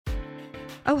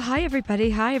Oh, hi, everybody.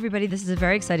 Hi, everybody. This is a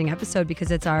very exciting episode because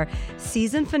it's our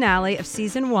season finale of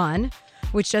season 1,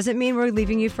 which doesn't mean we're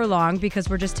leaving you for long because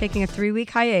we're just taking a 3-week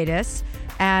hiatus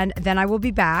and then I will be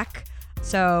back.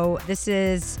 So this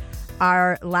is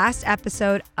our last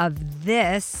episode of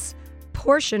this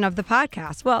portion of the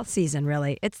podcast. Well, season,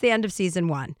 really. It's the end of season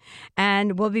 1.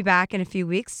 And we'll be back in a few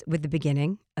weeks with the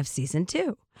beginning of season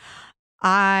 2.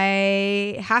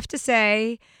 I have to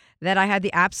say that I had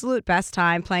the absolute best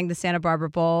time playing the Santa Barbara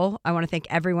Bowl. I want to thank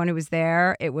everyone who was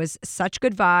there. It was such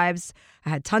good vibes. I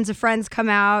had tons of friends come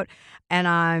out, and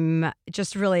I'm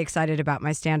just really excited about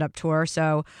my stand-up tour.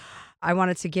 So I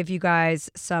wanted to give you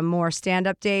guys some more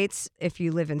stand-up dates. If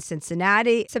you live in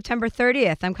Cincinnati, September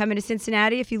 30th, I'm coming to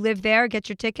Cincinnati. If you live there, get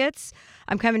your tickets.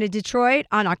 I'm coming to Detroit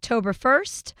on October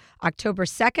 1st. October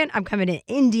 2nd, I'm coming to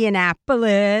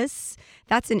Indianapolis.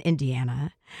 That's in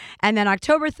Indiana. And then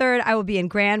October 3rd, I will be in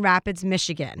Grand Rapids,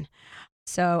 Michigan.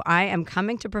 So I am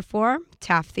coming to perform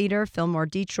Taft Theater, Fillmore,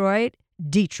 Detroit,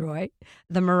 the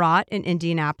Murat in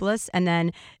Indianapolis, and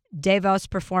then Davos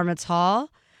Performance Hall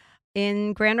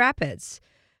in Grand Rapids.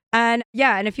 And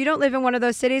if you don't live in one of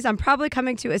those cities, I'm probably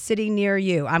coming to a city near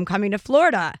you. I'm coming to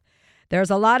Florida. There's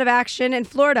a lot of action in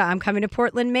Florida. I'm coming to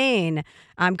Portland, Maine.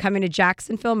 I'm coming to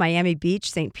Jacksonville, Miami Beach,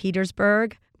 St.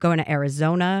 Petersburg, going to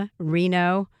Arizona,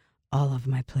 Reno, all of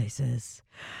my places.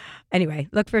 Anyway,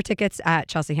 look for tickets at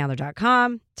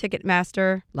chelseahandler.com,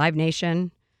 Ticketmaster, Live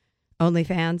Nation,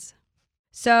 OnlyFans.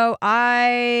 So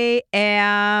I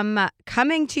am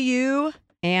coming to you,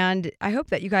 and I hope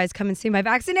that you guys come and see my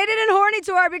Vaccinated and Horny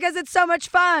tour because it's so much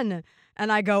fun. And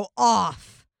I go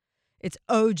off. It's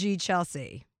OG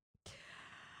Chelsea.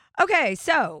 Okay,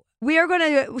 so we are going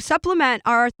to supplement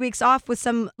our weeks off with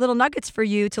some little nuggets for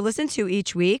you to listen to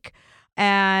each week.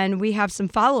 And we have some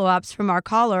follow-ups from our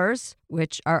callers,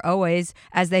 which are always,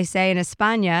 as they say in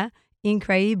España,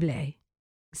 increíble.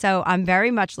 So I'm very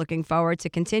much looking forward to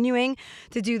continuing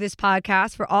to do this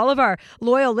podcast for all of our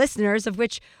loyal listeners, of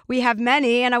which we have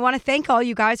many. And I want to thank all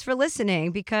you guys for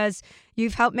listening because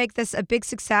you've helped make this a big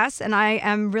success. And I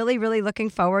am really, really looking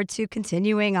forward to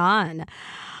continuing on.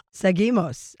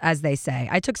 Seguimos, as they say.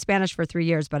 I took Spanish for 3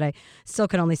 years, but I still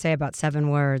can only say about 7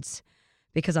 words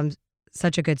because I'm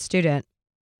such a good student.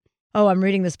 Oh, I'm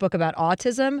reading this book about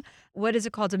autism. What is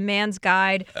it called? A Man's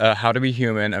Guide. How to Be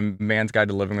Human, A Man's Guide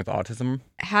to Living with Autism.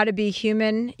 How to Be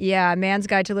Human. Yeah, A Man's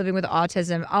Guide to Living with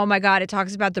Autism. Oh my God, it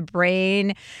talks about the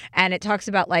brain, and it talks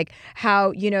about like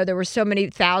how, there were so many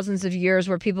thousands of years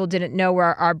where people didn't know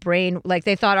where our brain, like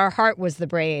they thought our heart was the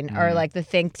brain or like the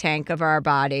think tank of our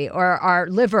body or our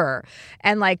liver.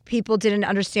 And like people didn't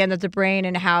understand that the brain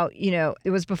and how,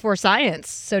 it was before science.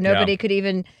 So nobody could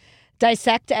even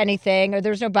dissect anything, or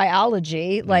there's no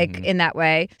biology like in that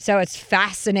way. So it's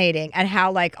fascinating. And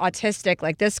how like autistic,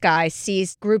 like this guy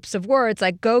sees groups of words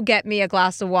like go get me a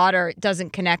glass of water, it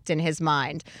doesn't connect in his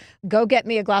mind. Go get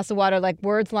me a glass of water, like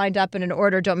words lined up in an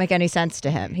order don't make any sense to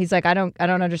him. He's like, I don't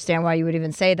understand why you would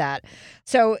even say that.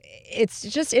 So it's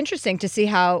just interesting to see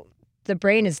how the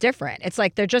brain is different. It's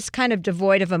like they're just kind of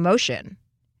devoid of emotion,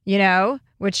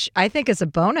 which I think is a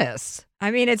bonus. I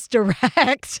mean, it's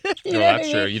direct. That's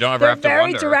true. You don't ever have to wonder. They're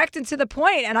very direct and to the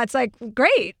point. And it's like,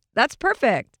 great. That's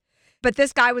perfect. But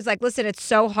this guy was like, listen, it's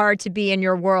so hard to be in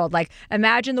your world. Like,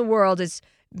 imagine the world is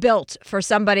built for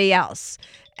somebody else,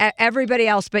 everybody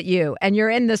else but you. And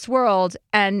you're in this world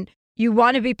and you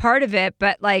want to be part of it,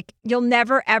 but like, you'll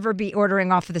never, ever be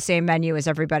ordering off of the same menu as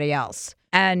everybody else.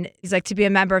 And he's like, to be a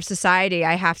member of society,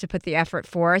 I have to put the effort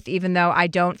forth, even though I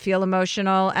don't feel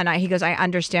emotional. And he goes, I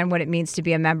understand what it means to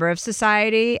be a member of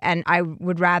society. And I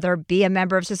would rather be a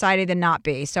member of society than not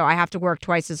be. So I have to work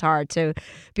twice as hard to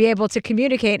be able to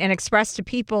communicate and express to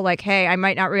people like, hey, I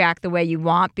might not react the way you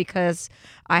want because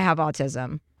I have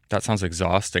autism. That sounds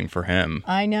exhausting for him.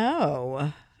 I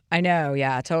know.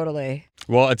 Yeah, totally.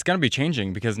 Well, it's going to be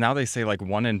changing because now they say like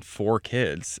 1 in 4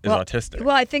 kids is autistic.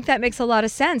 Well, I think that makes a lot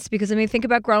of sense because, I mean, think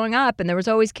about growing up and there was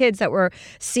always kids that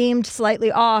seemed slightly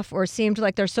off or seemed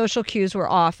like their social cues were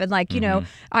off. And like,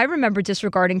 I remember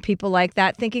disregarding people like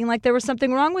that, thinking like there was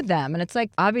something wrong with them. And it's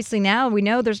like, obviously now we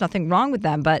know there's nothing wrong with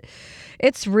them, but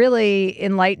it's really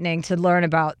enlightening to learn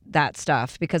about that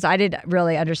stuff because I didn't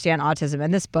really understand autism.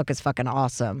 And this book is fucking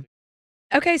awesome.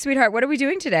 Okay, sweetheart, what are we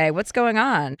doing today? What's going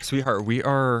on? Sweetheart,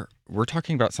 we're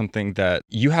talking about something that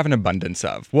you have an abundance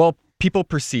of. Well, people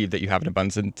perceive that you have an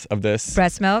abundance of this.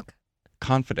 Breast milk?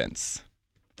 Confidence.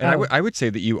 And I would say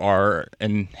that you are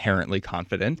inherently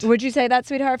confident. Would you say that,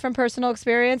 sweetheart, from personal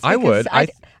experience? Because I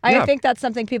would. I think that's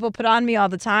something people put on me all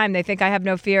the time. They think I have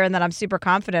no fear and that I'm super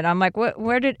confident. I'm like,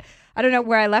 I don't know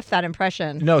where I left that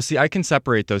impression. No, see, I can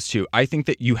separate those two. I think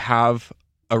that you have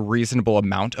a reasonable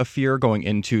amount of fear going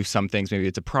into some things. Maybe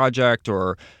it's a project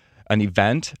or an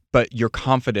event, but your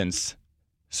confidence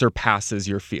surpasses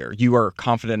your fear. You are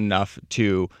confident enough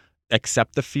to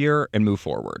accept the fear and move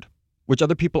forward, which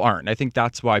other people aren't. I think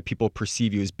that's why people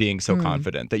perceive you as being so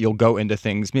confident, that you'll go into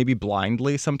things maybe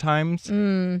blindly sometimes.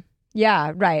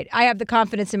 Yeah, right. I have the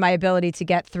confidence in my ability to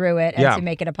get through it and to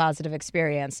make it a positive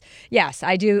experience. Yes,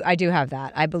 I do have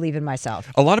that. I believe in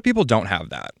myself. A lot of people don't have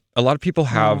that. A lot of people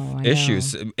have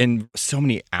issues in so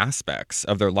many aspects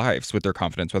of their lives with their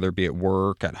confidence, whether it be at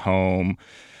work, at home,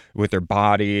 with their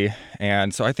body.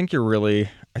 And so I think you're going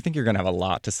to have a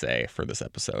lot to say for this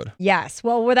episode. Yes.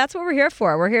 Well, that's what we're here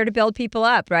for. We're here to build people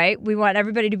up, right? We want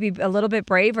everybody to be a little bit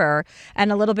braver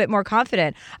and a little bit more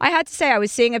confident. I had to say, I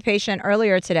was seeing a patient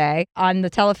earlier today on the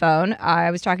telephone.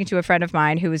 I was talking to a friend of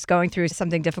mine who was going through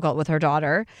something difficult with her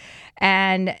daughter,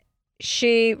 and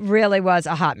she really was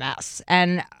a hot mess.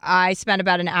 And I spent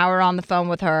about an hour on the phone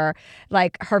with her.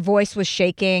 Like, her voice was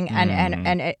shaking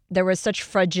and there was such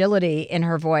fragility in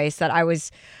her voice that I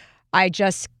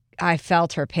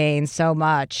felt her pain so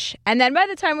much. And then by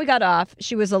the time we got off,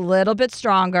 she was a little bit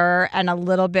stronger and a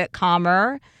little bit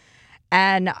calmer.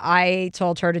 And I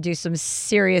told her to do some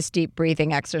serious deep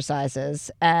breathing exercises.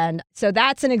 And so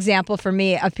that's an example for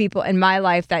me of people in my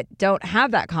life that don't have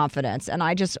that confidence. And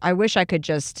I wish I could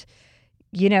just,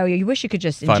 you wish you could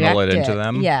just funnel it into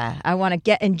them. Yeah. I want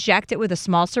to inject it with a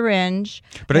small syringe.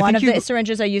 But one of the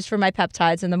syringes I use for my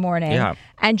peptides in the morning. Yeah.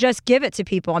 And just give it to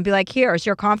people and be like, here's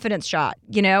your confidence shot.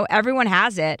 Everyone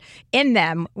has it in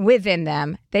them, within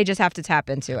them. They just have to tap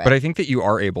into it. But I think that you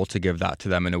are able to give that to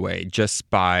them in a way just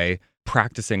by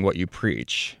practicing what you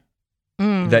preach.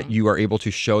 That you are able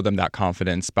to show them that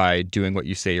confidence by doing what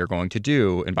you say you're going to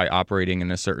do and by operating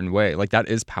in a certain way. Like, that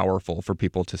is powerful for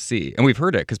people to see. And we've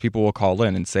heard it because people will call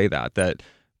in and say that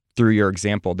through your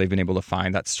example, they've been able to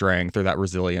find that strength or that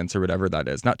resilience or whatever that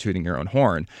is, not tooting your own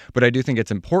horn. But I do think it's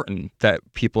important that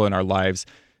people in our lives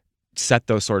set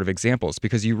those sort of examples,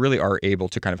 because you really are able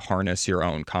to kind of harness your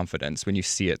own confidence when you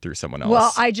see it through someone else.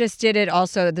 Well, I just did it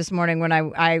also this morning when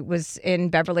I was in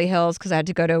Beverly Hills because I had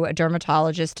to go to a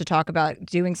dermatologist to talk about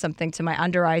doing something to my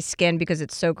under eye skin because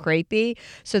it's so crepey.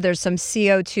 So there's some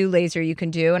CO2 laser you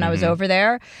can do, and I was over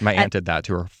there. My aunt did that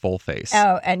to her full face.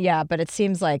 Oh, and yeah, but it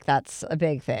seems like that's a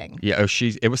big thing. Yeah,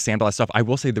 it was sandblast stuff. I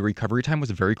will say the recovery time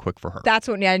was very quick for her. That's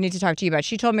what I need to talk to you about.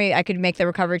 She told me I could make the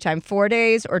recovery time 4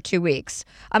 days or 2 weeks.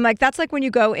 I'm like, that's like when you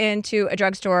go into a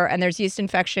drugstore and there's yeast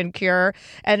infection cure,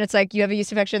 and it's like you have a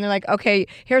yeast infection. They're like, okay,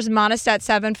 here's Monistat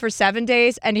 7 for 7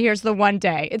 days, and here's the 1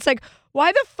 day. It's like,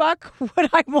 why the fuck would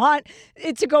I want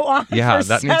it to go on for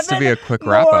that needs to be a quick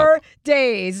wrap more up.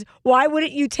 Days? Why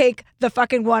wouldn't you take the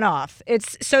fucking one off?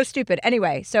 It's so stupid.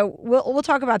 Anyway, so we'll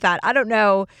talk about that. I don't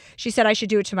know. She said I should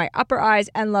do it to my upper eyes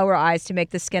and lower eyes to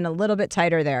make the skin a little bit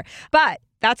tighter there. But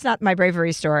that's not my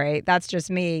bravery story. That's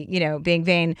just me, being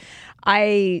vain.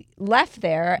 I left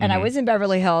there and I was in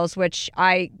Beverly Hills, which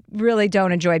I really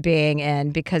don't enjoy being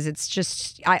in because it's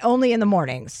just, only in the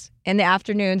mornings. In the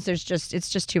afternoons, it's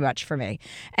just too much for me.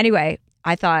 Anyway,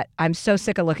 I thought, I'm so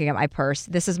sick of looking at my purse.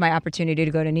 This is my opportunity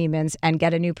to go to Neiman's and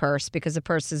get a new purse because a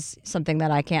purse is something that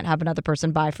I can't have another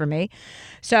person buy for me.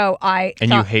 So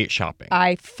you hate shopping.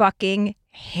 I fucking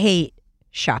hate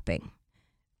shopping.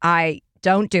 I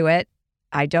don't do it.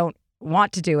 I don't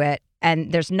want to do it,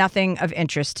 and there's nothing of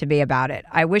interest to me about it.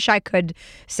 I wish I could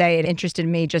say it interested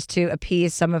me just to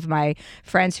appease some of my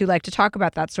friends who like to talk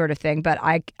about that sort of thing, but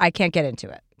I can't get into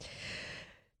it.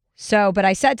 So, but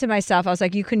I said to myself, I was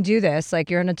like, you can do this. Like,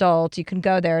 you're an adult. You can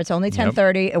go there. It's only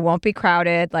 10:30. It won't be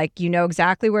crowded. Like, you know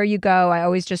exactly where you go. I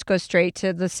always just go straight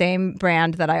to the same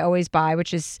brand that I always buy,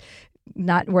 which is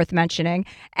not worth mentioning.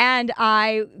 And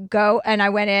I go and I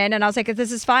went in and I was like,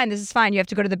 this is fine. This is fine. You have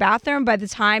to go to the bathroom. By the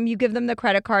time you give them the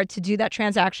credit card to do that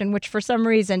transaction, which for some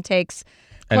reason takes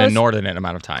an inordinate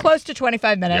amount of time. Close to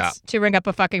 25 minutes to ring up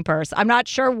a fucking purse. I'm not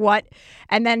sure what.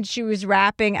 And then she was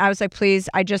wrapping. I was like, please,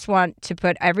 I just want to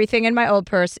put everything in my old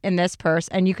purse in this purse,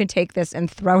 and you can take this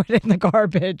and throw it in the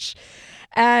garbage.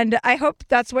 And I hope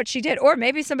that's what she did. Or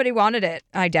maybe somebody wanted it.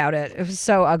 I doubt it. It was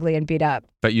so ugly and beat up.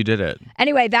 But you did it.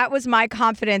 Anyway, that was my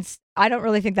confidence. I don't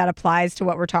really think that applies to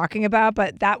what we're talking about,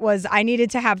 but I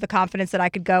needed to have the confidence that I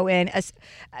could go in,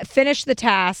 finish the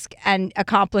task and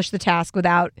accomplish the task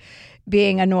without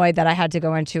being annoyed that I had to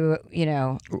go into,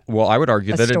 Well, I would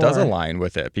argue that store. It does align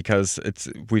with it because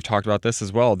we've talked about this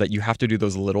as well, that you have to do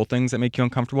those little things that make you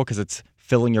uncomfortable because it's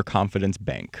filling your confidence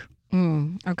bank.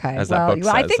 Okay. As that book says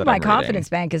I think that my I'm confidence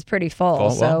bank is pretty full.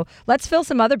 So let's fill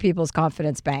some other people's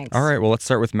confidence banks. All right. Well, let's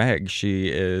start with Meg. She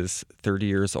is 30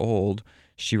 years old.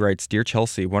 She writes, Dear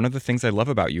Chelsea, one of the things I love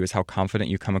about you is how confident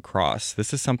you come across.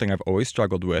 This is something I've always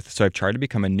struggled with, so I've tried to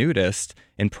become a nudist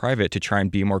in private to try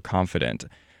and be more confident.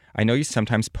 I know you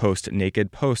sometimes post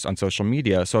naked posts on social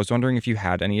media, so I was wondering if you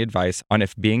had any advice on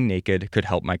if being naked could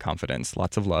help my confidence.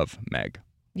 Lots of love, Meg.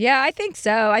 Yeah, I think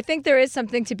so. I think there is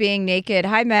something to being naked.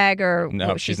 Hi, Meg. Or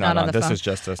no, she's not on the phone. This is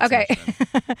just us. Okay.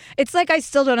 It's like I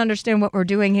still don't understand what we're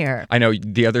doing here. I know.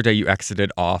 The other day you exited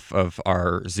off of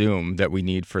our Zoom that we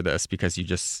need for this because you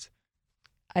just...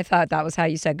 I thought that was how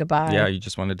you said goodbye. Yeah, you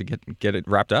just wanted to get it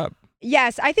wrapped up.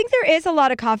 Yes, I think there is a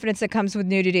lot of confidence that comes with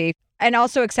nudity and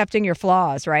also accepting your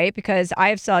flaws, right? Because I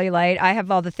have cellulite. I have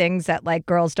all the things that like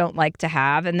girls don't like to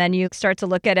have. And then you start to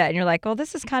look at it and you're like, well,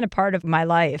 this is kind of part of my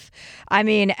life. I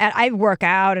mean, I work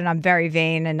out and I'm very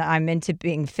vain and I'm into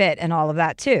being fit and all of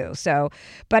that too. So,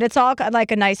 but it's all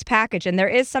like a nice package. And there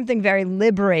is something very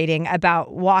liberating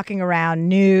about walking around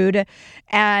nude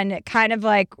and kind of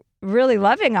like really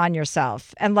loving on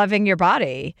yourself and loving your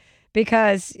body.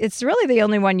 Because it's really the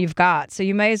only one you've got. So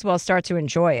you may as well start to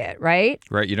enjoy it, right?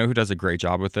 Right. You know who does a great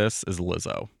job with this is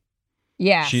Lizzo.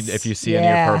 Yeah. If you see any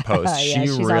of her posts, yeah,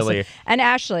 she really... Awesome. And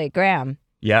Ashley Graham.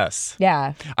 Yes.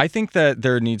 Yeah. I think that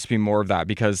there needs to be more of that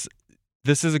because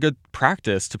this is a good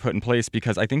practice to put in place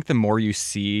because I think the more you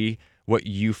see what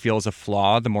you feel is a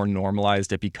flaw, the more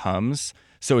normalized it becomes.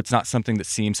 So it's not something that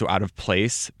seems so out of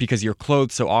place because you're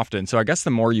clothed so often. So I guess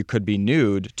the more you could be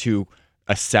nude to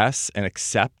assess and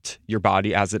accept your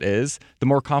body as it is, the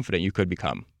more confident you could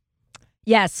become.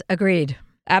 Yes, agreed.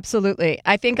 Absolutely.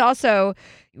 I think also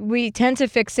we tend to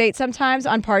fixate sometimes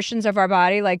on portions of our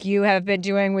body like you have been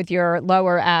doing with your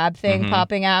lower ab thing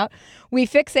popping out. We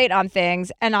fixate on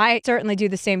things and I certainly do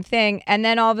the same thing. And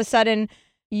then all of a sudden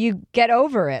you get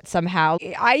over it somehow.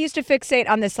 I used to fixate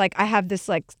on this, like I have this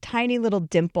like tiny little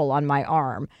dimple on my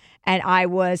arm. And I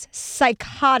was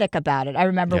psychotic about it. I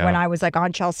remember when I was like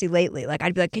on Chelsea lately, like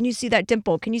I'd be like, can you see that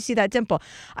dimple? Can you see that dimple?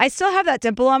 I still have that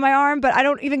dimple on my arm, but I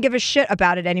don't even give a shit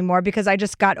about it anymore because I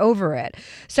just got over it.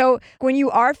 So when you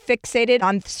are fixated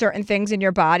on certain things in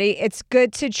your body, it's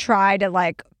good to try to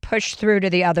like push through to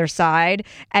the other side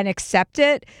and accept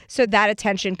it so that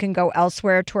attention can go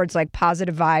elsewhere towards like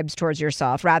positive vibes towards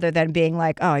yourself rather than being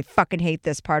like, oh, I fucking hate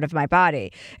this part of my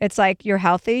body. It's like you're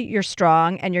healthy, you're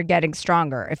strong, and you're getting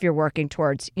stronger if you're working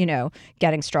towards,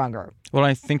 getting stronger. Well,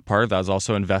 I think part of that is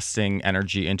also investing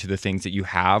energy into the things that you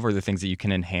have or the things that you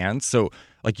can enhance. So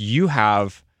like you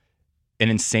have an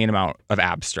insane amount of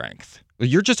ab strength.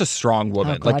 You're just a strong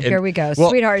woman. Oh, God, here we go.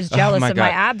 Sweetheart is jealous of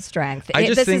my ab strength.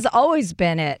 This has always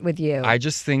been it with you. I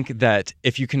just think that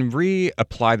if you can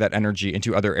reapply that energy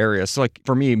into other areas, so like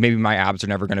for me, maybe my abs are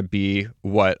never going to be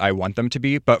what I want them to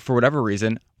be, but for whatever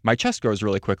reason, my chest grows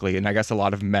really quickly, and I guess a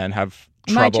lot of men have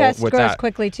trouble with that. My chest grows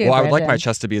quickly too, Well, I would Brandon. like my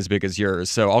chest to be as big as yours,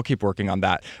 so I'll keep working on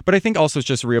that. But I think also it's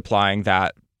just reapplying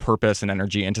that purpose and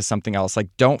energy into something else. Like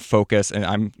don't focus, and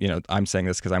I'm saying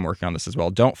this because I'm working on this as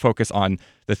well. Don't focus on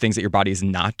the things that your body is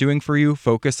not doing for you.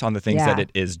 Focus on the things that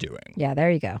it is doing. Yeah, there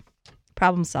you go.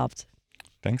 Problem solved.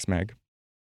 Thanks, Meg.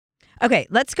 Okay,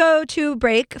 let's go to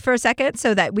break for a second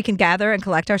so that we can gather and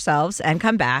collect ourselves and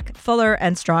come back fuller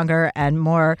and stronger and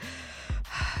more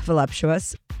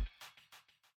voluptuous.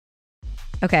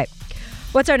 Okay,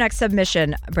 what's our next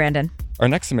submission, Brandon? Our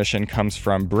next submission comes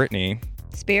from Brittany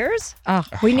Spears? Oh,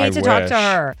 we need to talk to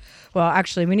her. Well,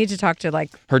 actually, we need to talk to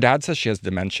her dad says she has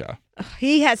dementia.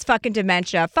 He has fucking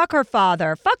dementia. Fuck her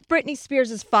father. Fuck Britney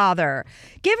Spears' father.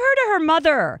 Give her to her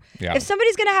mother. Yeah. If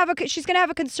somebody's she's gonna have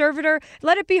a conservator,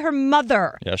 let it be her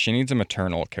mother. Yeah, she needs a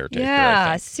maternal caretaker.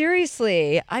 Yeah,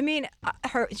 seriously. I mean,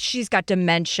 she's got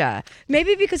dementia.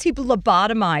 Maybe because he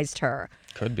lobotomized her.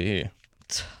 Could be.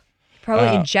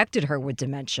 Probably injected her with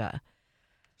dementia.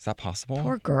 Is that possible?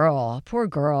 Poor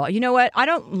girl. You know what? I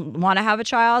don't want to have a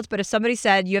child, but if somebody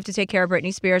said you have to take care of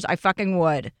Britney Spears, I fucking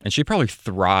would. And she'd probably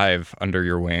thrive under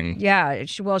your wing. Yeah.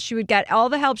 She would get all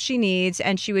the help she needs,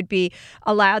 and she would be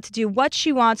allowed to do what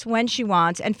she wants when she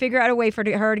wants and figure out a way for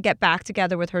her to get back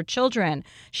together with her children.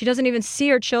 She doesn't even see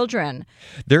her children.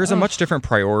 There's a much different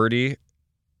priority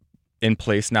in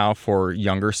place now for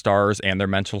younger stars and their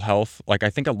mental health. Like I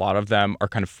think a lot of them are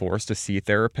kind of forced to see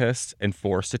therapists and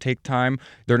forced to take time.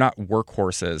 They're not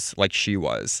workhorses like she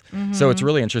was. Mm-hmm. So it's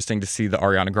really interesting to see the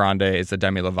Ariana Grandes, the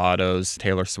Demi Lovatos,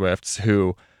 Taylor Swifts,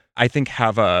 who I think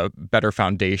have a better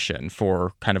foundation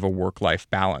for kind of a work-life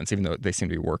balance, even though they seem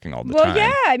to be working all the time. Well,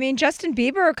 yeah. I mean, Justin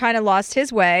Bieber kind of lost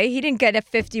his way. He didn't get a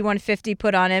 5150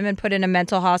 put on him and put in a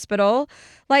mental hospital.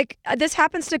 Like, this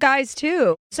happens to guys,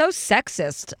 too. So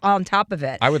sexist on top of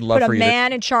it. I would love for you to put a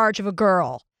man in charge of a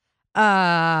girl.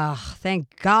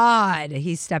 Thank God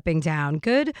he's stepping down.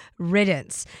 Good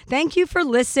riddance. Thank you for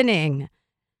listening.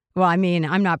 Well, I mean,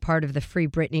 I'm not part of the Free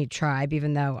Britney tribe,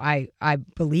 even though I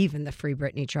believe in the Free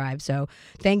Britney tribe. So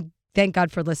thank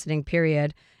God for listening,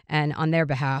 period, and on their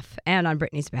behalf and on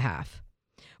Britney's behalf.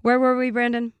 Where were we,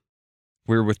 Brandon?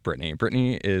 We're with Brittany.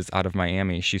 Brittany is out of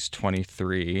Miami. She's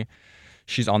 23.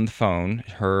 She's on the phone.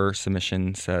 Her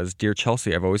submission says, "Dear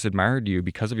Chelsea, I've always admired you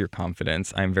because of your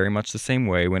confidence. I am very much the same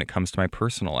way when it comes to my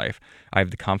personal life. I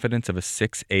have the confidence of a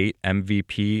 6'8"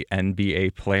 MVP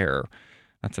NBA player."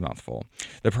 That's a mouthful.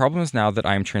 "The problem is now that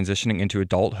I am transitioning into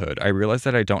adulthood, I realize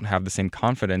that I don't have the same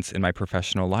confidence in my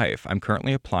professional life. I'm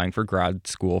currently applying for grad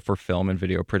school for film and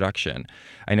video production.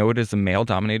 I know it is a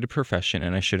male-dominated profession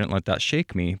and I shouldn't let that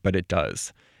shake me, but it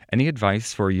does. Any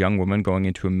advice for a young woman going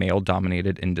into a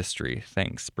male-dominated industry?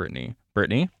 Thanks, Brittany."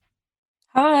 Brittany?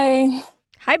 Hi.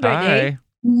 Hi, Brittany. Hi.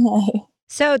 Hi.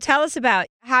 So tell us about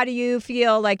how do you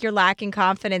feel like you're lacking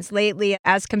confidence lately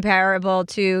as comparable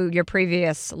to your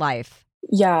previous life?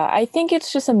 Yeah, I think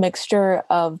it's just a mixture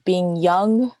of being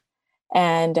young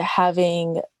and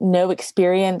having no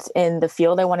experience in the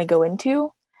field I want to go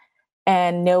into,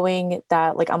 and knowing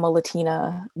that like I'm a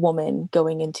Latina woman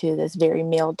going into this very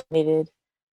male dominated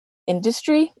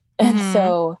industry. And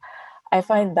so I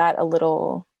find that a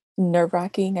little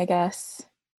nerve-wracking, I guess.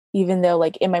 Even though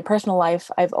like in my personal life,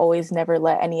 I've always never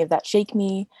let any of that shake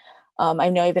me. I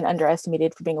know I've been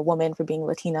underestimated for being a woman, for being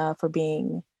Latina, for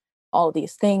being all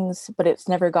these things, but it's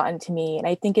never gotten to me. And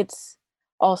I think it's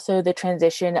also the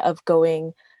transition of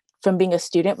going from being a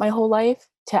student my whole life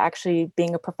to actually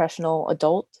being a professional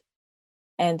adult.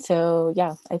 And so,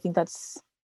 yeah, I think that's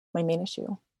my main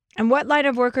issue. And what line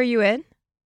of work are you in?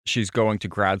 She's going to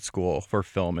grad school for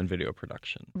film and video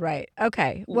production. Right.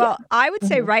 Okay. Well, I would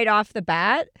say right off the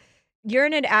bat, you're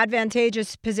in an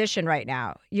advantageous position right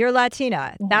now. You're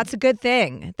Latina. That's a good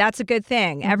thing. That's a good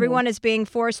thing. Everyone is being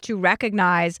forced to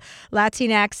recognize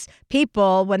Latinx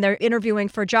people when they're interviewing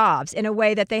for jobs in a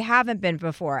way that they haven't been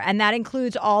before. And that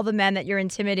includes all the men that you're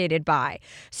intimidated by.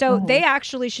 So they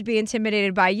actually should be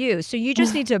intimidated by you. So you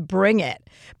just need to bring it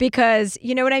because,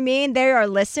 you know what I mean? They are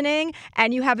listening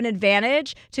and you have an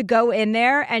advantage to go in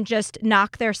there and just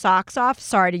knock their socks off.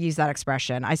 Sorry to use that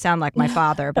expression. I sound like my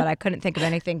father, but I couldn't think of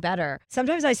anything better.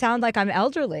 Sometimes I sound like I'm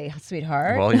elderly,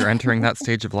 sweetheart. Well, you're entering that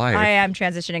stage of life. I am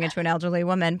transitioning into an elderly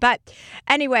woman. But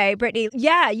anyway, Brittany,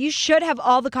 yeah, you should have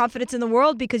all the confidence in the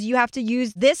world because you have to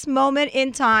use this moment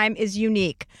in time is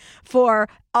unique for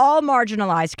all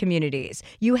marginalized communities.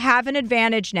 You have an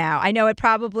advantage now. I know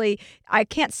I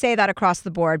can't say that across the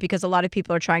board because a lot of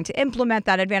people are trying to implement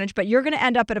that advantage, but you're going to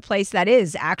end up at a place that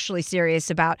is actually serious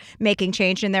about making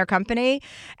change in their company.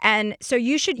 And so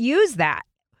you should use that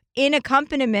in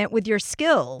accompaniment with your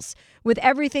skills, with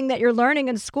everything that you're learning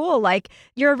in school. Like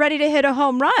you're ready to hit a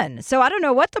home run. So I don't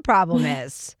know what the problem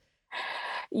is.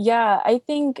 Yeah, I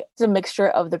think it's a mixture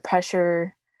of the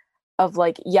pressure of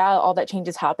like, yeah, all that change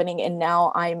is happening. And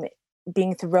now I'm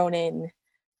being thrown in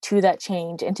to that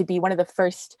change. And to be one of the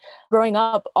first, growing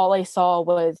up, all I saw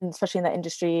was, especially in that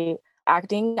industry,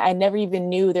 acting. I never even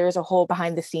knew there was a whole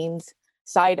behind the scenes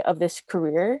side of this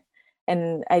career.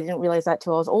 And I didn't realize that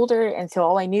till I was older. And so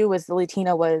all I knew was the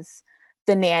Latina was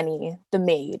the nanny, the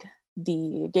maid,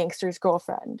 the gangster's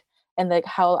girlfriend. And like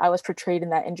how I was portrayed in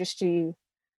that industry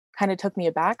kind of took me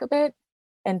aback a bit.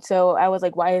 And so I was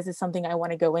like, why is this something I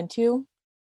want to go into?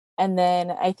 And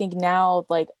then I think now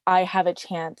like I have a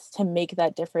chance to make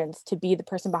that difference, to be the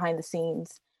person behind the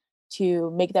scenes,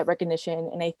 to make that recognition.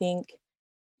 And I think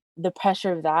the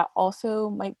pressure of that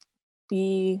also might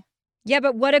be. Yeah,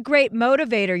 but what a great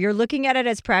motivator. You're looking at it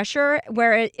as pressure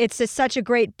where it's such a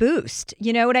great boost.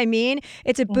 You know what I mean?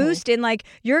 It's a boost in like,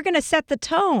 you're going to set the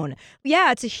tone.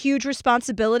 Yeah, it's a huge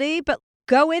responsibility, but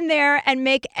go in there and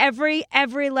make every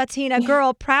Latina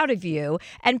girl proud of you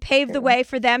and pave the way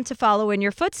for them to follow in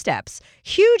your footsteps.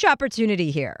 Huge opportunity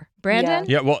here. Brandon?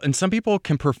 Yeah, well, and some people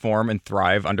can perform and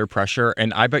thrive under pressure,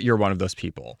 and I bet you're one of those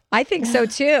people. I think so,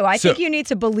 too. I think you need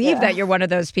to believe that you're one of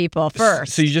those people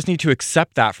first. So you just need to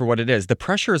accept that for what it is. The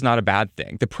pressure is not a bad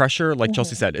thing. The pressure, like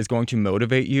Chelsea said, is going to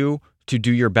motivate you to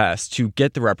do your best to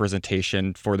get the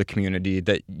representation for the community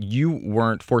that you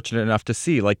weren't fortunate enough to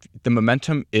see. Like the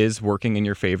momentum is working in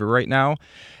your favor right now.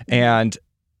 And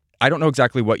I don't know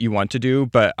exactly what you want to do,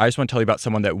 but I just want to tell you about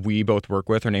someone that we both work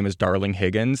with. Her name is Darling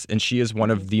Higgins, and she is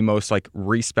one of the most like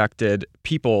respected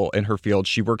people in her field.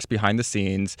 She works behind the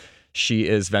scenes. She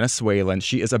is Venezuelan.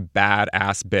 She is a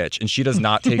badass bitch, and she does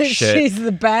not take shit. She's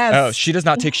the best. Oh, she does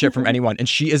not take shit from anyone, and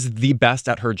she is the best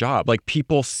at her job. Like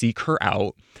people seek her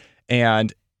out,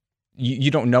 and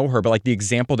you don't know her, but like the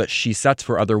example that she sets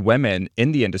for other women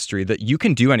in the industry that you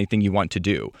can do anything you want to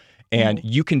do. And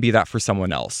you can be that for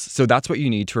someone else. So that's what you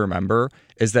need to remember,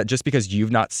 is that just because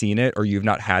you've not seen it or you've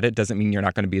not had it doesn't mean you're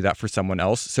not going to be that for someone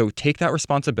else. So take that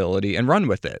responsibility and run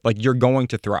with it. Like, you're going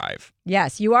to thrive.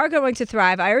 Yes, you are going to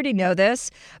thrive. I already know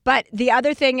this. But the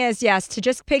other thing is, yes, to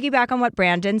just piggyback on what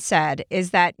Brandon said,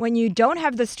 is that when you don't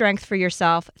have the strength for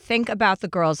yourself, think about the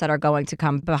girls that are going to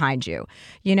come behind you.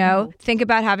 You know, think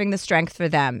about having the strength for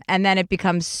them. And then it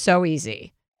becomes so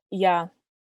easy. Yeah.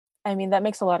 I mean, that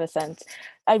makes a lot of sense.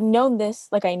 I've known this,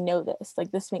 like, I know this,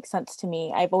 like, this makes sense to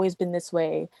me. I've always been this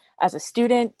way as a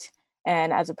student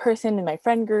and as a person in my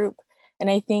friend group. And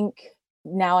I think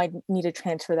now I need to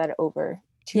transfer that over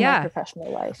to my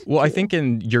professional life. Well, too. I think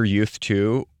in your youth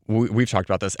too, we've talked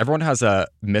about this. Everyone has a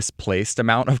misplaced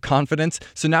amount of confidence.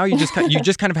 So now you just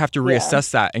kind of have to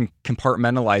reassess that and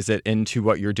compartmentalize it into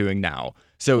what you're doing now.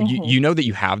 So you know that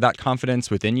you have that confidence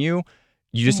within you.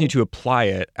 You just need to apply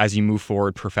it as you move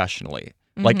forward professionally.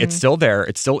 Like, it's still there.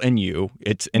 It's still in you.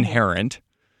 It's inherent.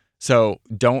 So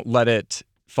don't let it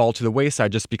fall to the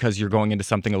wayside just because you're going into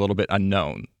something a little bit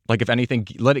unknown. Like, if anything,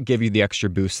 let it give you the extra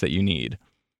boost that you need.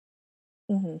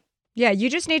 Yeah, you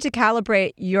just need to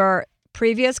calibrate your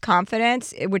previous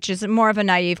confidence, which is more of a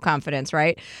naive confidence,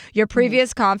 right? Your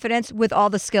previous confidence with all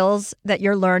the skills that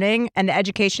you're learning and the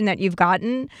education that you've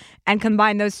gotten, and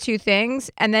combine those two things.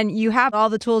 And then you have all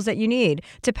the tools that you need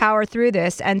to power through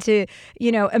this and to,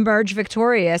 you know, emerge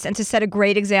victorious and to set a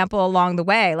great example along the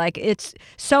way. Like, it's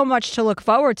so much to look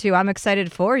forward to. I'm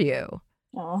excited for you.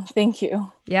 Oh, thank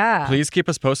you. Yeah. Please keep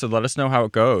us posted. Let us know how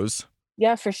it goes.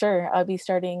 Yeah, for sure. I'll be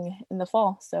starting in the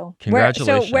fall. So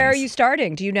Congratulations. So where are you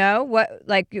starting? Do you know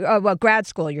what grad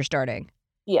school you're starting?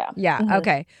 Yeah. Yeah.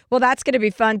 Okay. Well, that's going to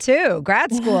be fun too.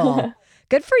 Grad school.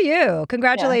 Good for you.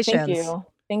 Congratulations. Yeah,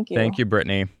 thank you. Thank you,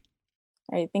 Brittany.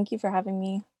 All right. Thank you for having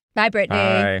me. Bye, Brittany.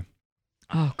 Bye.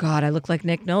 Oh God, I look like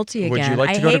Nick Nolte again. Would you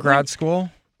like to go to grad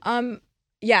school?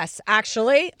 Yes,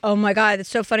 actually. Oh my God, it's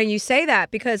so funny you say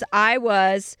that, because I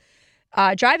was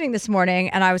driving this morning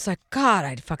and I was like, God,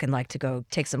 I'd fucking like to go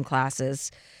take some classes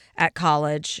at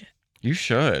college. You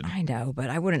should. I know, but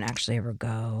I wouldn't actually ever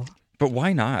go. But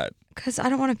why not? Because I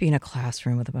don't want to be in a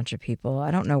classroom with a bunch of people. I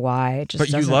don't know why. It just But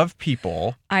you doesn't- love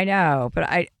people. I know, but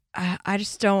I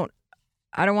just don't.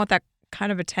 I don't want that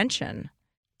kind of attention.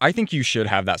 I think you should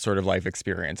have that sort of life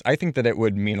experience. I think that it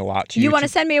would mean a lot to you. You want to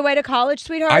send me away to college,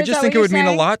 sweetheart? I Is just that think what it would you're mean a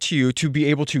saying? lot to you to be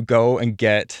able to go and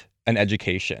get an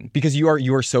education, because you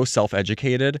are so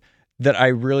self-educated that I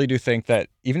really do think that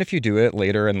even if you do it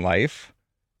later in life,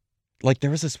 like,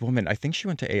 there was this woman, I think she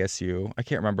went to ASU, I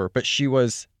can't remember, but she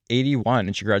was 81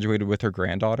 and she graduated with her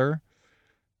granddaughter.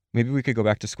 Maybe we could go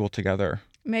back to school together.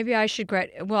 Maybe I should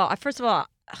Well, first of all,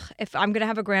 if I'm going to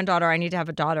have a granddaughter, I need to have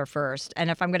a daughter first. And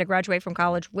if I'm going to graduate from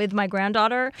college with my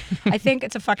granddaughter, I think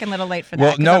it's a fucking little late for that.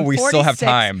 Well, 'cause no, I'm we still have 46.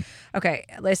 time. Okay,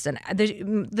 listen.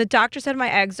 The doctor said my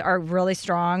eggs are really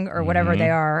strong, or whatever they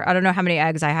are. I don't know how many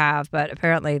eggs I have, but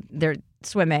apparently they're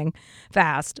swimming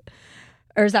fast.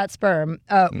 Or is that sperm?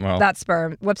 Oh, Well. that's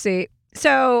sperm. Whoopsie.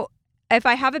 So if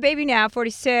I have a baby now,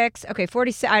 46, okay,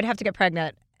 46, I'd have to get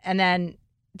pregnant. And then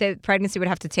the pregnancy would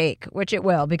have to take, which it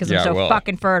will, because Yeah, I'm it so will.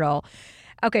 fucking fertile.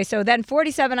 Okay, so then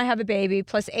 47, I have a baby,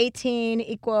 plus 18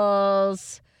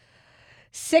 equals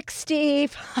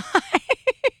 65.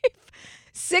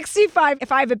 65.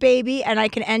 If I have a baby and I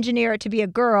can engineer it to be a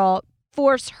girl,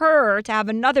 force her to have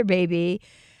another baby.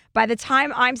 By the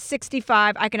time I'm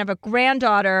 65, I can have a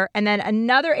granddaughter, and then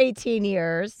another 18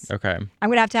 years. Okay.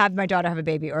 I'm going to have my daughter have a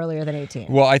baby earlier than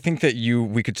 18. Well, I think that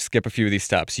we could skip a few of these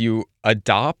steps. You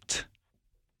adopt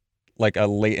like a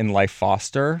late in life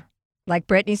foster. Like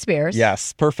Britney Spears.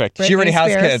 Yes, perfect. Britney She already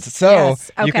has Spears. kids. So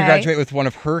Yes, you can okay. graduate with one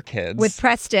of her kids. With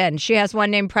Preston. She has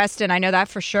one named Preston. I know that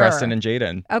for sure. Preston and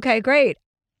Jaden. Okay, great.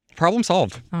 Problem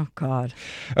solved. Oh, God.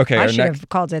 Okay, I our should next. have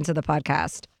called into the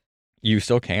podcast. You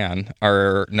still can.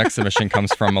 Our next submission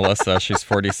comes from Melissa. She's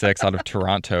 46, out of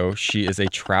Toronto. She is a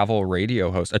travel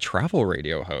radio host.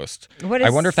 What I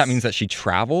is- wonder if that means that she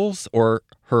travels or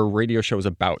her radio show is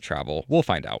about travel. We'll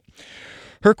find out.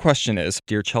 Her question is,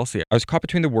 Dear Chelsea, I was caught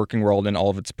between the working world and all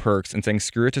of its perks and saying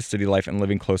screw it to city life and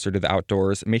living closer to the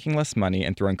outdoors, making less money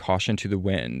and throwing caution to the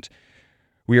wind.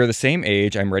 We are the same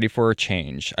age. I'm ready for a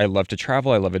change. I love to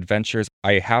travel. I love adventures.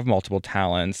 I have multiple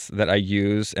talents that I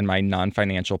use in my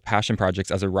non-financial passion projects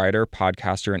as a writer,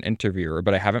 podcaster, and interviewer,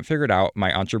 but I haven't figured out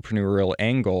my entrepreneurial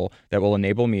angle that will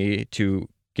enable me to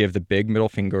give the big middle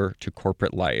finger to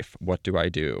corporate life. What do I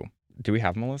do? Do we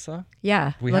have Melissa?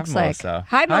 Yeah, We looks have like. Melissa.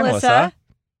 Hi, Hi, Melissa. Melissa.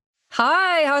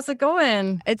 Hi, how's it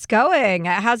going? It's going.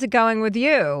 How's it going with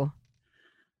you?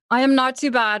 I am not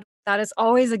too bad. That is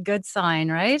always a good sign,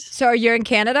 right? So you're in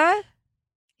Canada?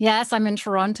 Yes, I'm in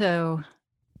Toronto.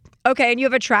 Okay, and you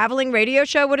have a traveling radio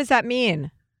show. What does that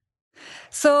mean?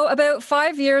 So about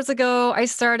 5 years ago, I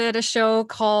started a show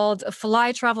called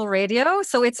Fly Travel Radio.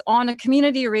 So it's on a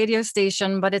community radio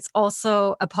station, but it's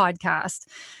also a podcast.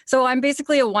 So I'm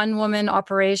basically a one-woman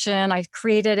operation. I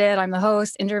created it. I'm the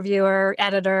host, interviewer,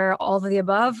 editor, all of the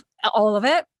above, all of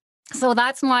it. So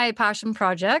that's my passion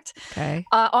project. Okay.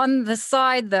 On the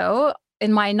side, though,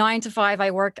 in my 9 to 5,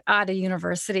 I work at a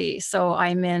university. So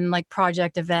I'm in like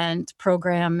project event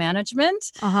program management.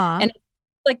 Uh-huh. And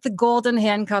like the golden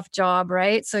handcuff job,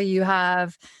 right? So you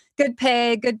have good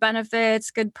pay, good benefits,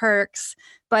 good perks,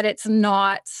 but it's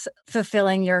not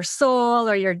fulfilling your soul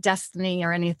or your destiny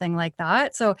or anything like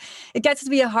that. So it gets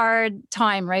to be a hard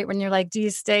time, right? When you're like, do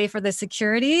you stay for the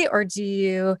security or do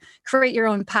you create your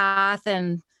own path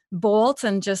and bolt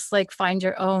and just like find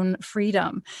your own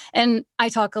freedom? And I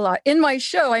talk a lot in my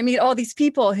show. I meet all these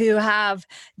people who have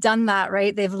done that,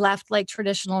 right? They've left like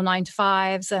traditional 9 to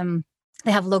 5s and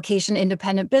they have location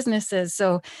independent businesses.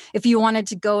 So if you wanted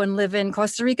to go and live in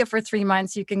Costa Rica for 3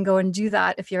 months, you can go and do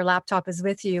that if your laptop is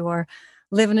with you, or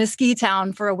live in a ski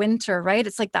town for a winter, right?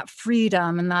 It's like that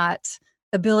freedom and that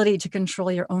ability to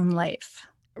control your own life.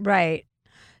 Right.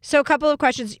 So a couple of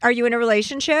questions. Are you in a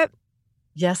relationship?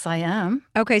 Yes, I am.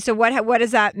 Okay, so what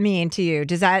does that mean to you?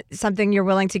 Does that something you're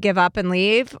willing to give up and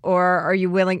leave, or are you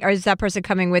willing, or is that person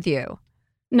coming with you?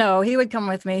 No, he would come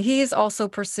with me. He's also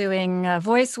pursuing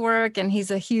voice work and he's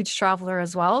a huge traveler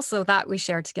as well. So that we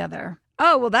share together.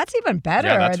 Oh, well, that's even better.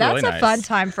 Yeah, that's really a nice. fun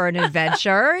time for an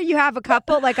adventure. You have a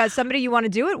couple, like somebody you want to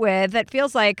do it with that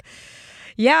feels like,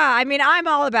 yeah, I mean, I'm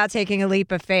all about taking a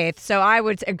leap of faith. So I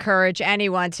would encourage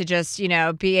anyone to just,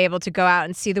 be able to go out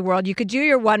and see the world. You could do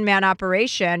your one-man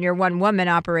operation, your one-woman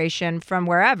operation from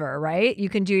wherever, right? You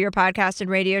can do your podcast and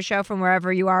radio show from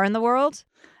wherever you are in the world.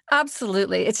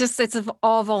 Absolutely. It's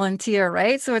all volunteer,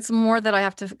 right? So it's more that I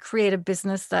have to create a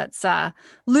business that's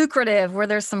lucrative where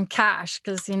there's some cash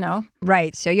because,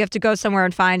 Right. So you have to go somewhere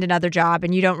and find another job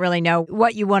and you don't really know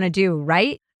what you want to do,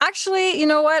 right? Actually, you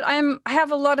know what? I have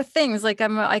a lot of things. Like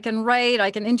I can write,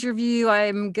 I can interview,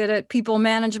 I'm good at people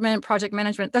management, project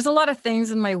management. There's a lot of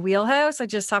things in my wheelhouse. I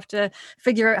just have to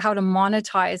figure out how to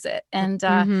monetize it. And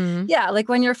yeah, like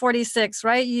when you're 46,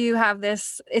 right? You have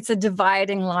this, it's a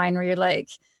dividing line where you're like,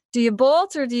 do you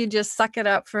bolt or do you just suck it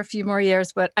up for a few more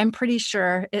years? But I'm pretty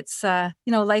sure it's,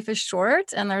 life is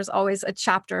short and there's always a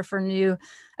chapter for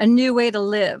a new way to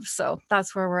live. So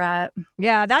that's where we're at.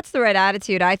 Yeah, that's the right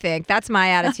attitude, I think. That's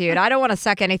my attitude. I don't want to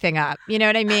suck anything up. You know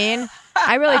what I mean?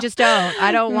 I really just don't.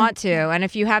 I don't want to. And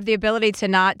if you have the ability to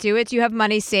not do it, do you have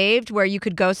money saved where you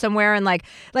could go somewhere and like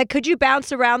could you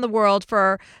bounce around the world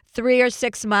for 3 or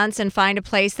 6 months and find a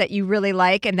place that you really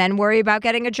like and then worry about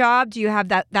getting a job? Do you have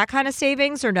that kind of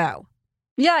savings or no?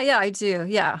 Yeah, I do.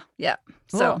 Yeah.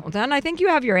 So well, then I think you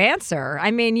have your answer.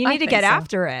 I mean, you need to get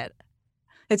after it.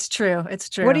 It's true.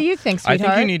 What do you think, sweetheart?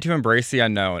 I think you need to embrace the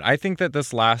unknown. I think that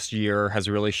this last year has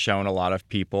really shown a lot of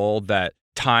people that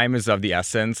time is of the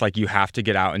essence. Like you have to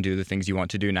get out and do the things you want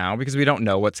to do now because we don't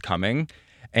know what's coming.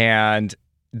 And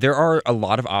there are a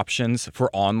lot of options for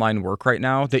online work right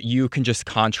now that you can just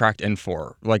contract in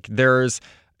for. Like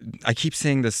I keep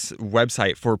seeing this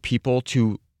website for people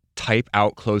to type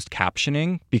out closed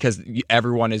captioning because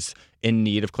everyone is in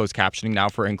need of closed captioning now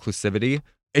for inclusivity.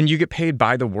 And you get paid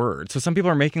by the word. So some people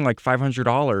are making like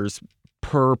 $500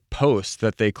 per post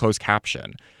that they close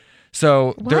caption.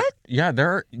 So what?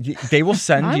 They will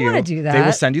send I you. want to do that. They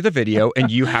will send you the video,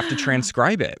 and you have to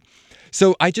transcribe it.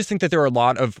 So I just think that there are a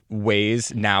lot of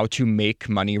ways now to make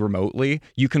money remotely.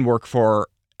 You can work for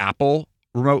Apple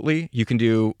remotely. You can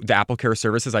do the Apple Care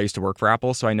services. I used to work for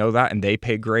Apple, so I know that, and they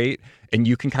pay great. And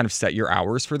you can kind of set your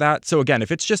hours for that. So again, if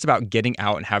it's just about getting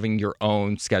out and having your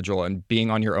own schedule and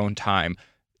being on your own time,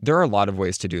 there are a lot of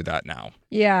ways to do that now.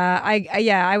 Yeah,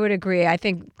 I would agree. I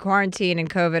think quarantine and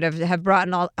COVID have brought.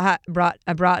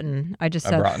 I just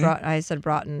said brought. I said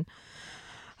broughton.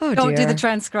 Oh, don't dear. do the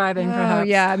transcribing. Oh,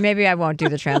 yeah, maybe I won't do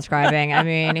the transcribing. I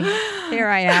mean, here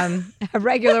I am, a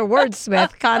regular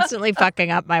wordsmith, constantly fucking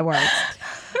up my words.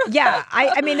 Yeah,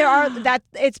 I mean,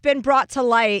 it's been brought to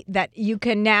light that you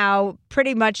can now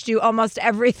pretty much do almost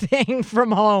everything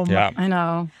from home. Yeah, I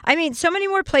know. I mean, so many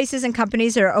more places and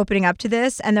companies are opening up to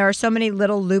this, and there are so many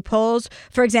little loopholes.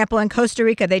 For example, in Costa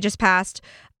Rica, they just passed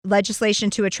legislation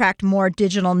to attract more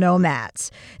digital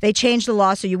nomads. They changed the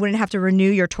law so you wouldn't have to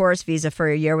renew your tourist visa for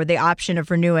a year with the option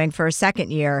of renewing for a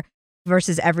second year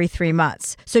versus every 3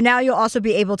 months. So now you'll also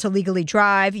be able to legally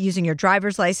drive using your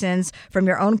driver's license from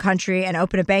your own country and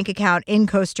open a bank account in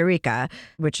Costa Rica,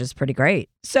 which is pretty great.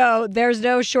 So there's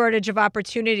no shortage of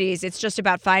opportunities. It's just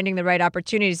about finding the right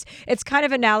opportunities. It's kind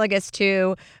of analogous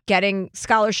to getting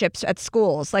scholarships at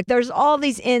schools. Like there's all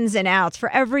these ins and outs for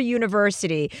every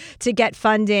university to get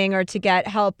funding or to get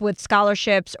help with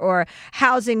scholarships or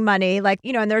housing money. Like,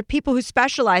 and there are people who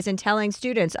specialize in telling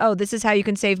students, oh, this is how you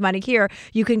can save money here.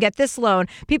 You can get this loan.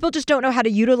 People just don't know how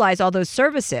to utilize all those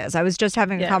services. I was just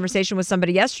having a conversation with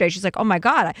somebody yesterday. She's like, oh my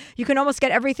God, you can almost get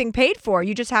everything paid for.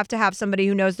 You just have to have somebody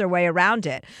who knows their way around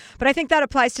it. But I think that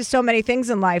applies to so many things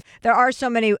in life. There are so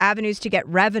many avenues to get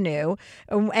revenue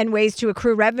and ways to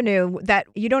accrue revenue that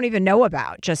you don't even know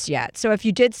about just yet. So if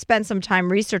you did spend some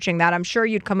time researching that, I'm sure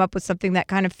you'd come up with something that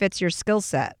kind of fits your skill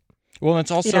set. Well,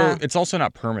 it's also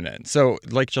not permanent. So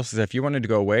like Jill said, if you wanted to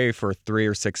go away for 3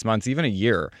 or 6 months, even a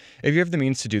year, if you have the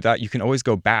means to do that, you can always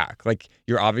go back. Like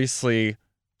you're obviously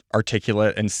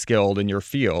articulate and skilled in your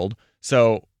field.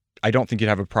 So I don't think you'd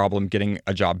have a problem getting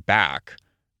a job back.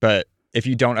 But if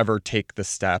you don't ever take the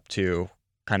step to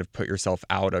kind of put yourself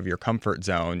out of your comfort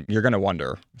zone, you're going to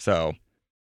wonder. So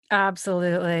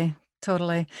Absolutely.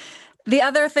 Totally. The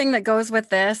other thing that goes with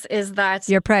this is that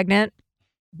You're pregnant?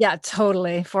 yeah,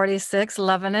 totally. 46,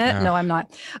 loving it. Yeah. No, I'm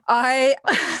not.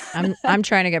 I'm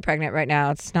trying to get pregnant right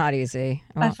now. It's not easy.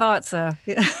 I thought so.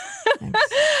 Yeah. Thanks.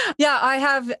 Yeah, I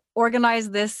have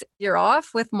organized this year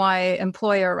off with my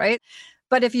employer, right?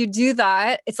 But if you do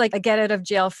that, it's like a get out of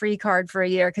jail free card for a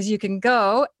year because you can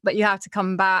go, but you have to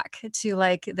come back to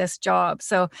like this job.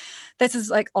 So this is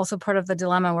like also part of the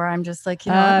dilemma where I'm just like,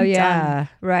 I'm done.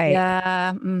 Right.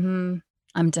 Yeah,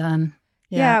 I'm done.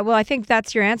 Yeah, well, I think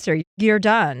that's your answer. You're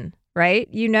done, right?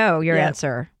 You know your Yeah.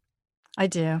 answer. I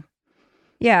do.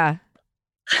 Yeah.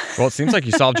 well, it seems like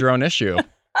you solved your own issue.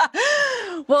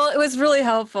 Well, it was really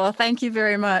helpful. Thank you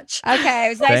very much. Okay, it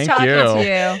was nice Thank talking you. to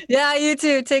you. Yeah, you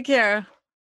too. Take care.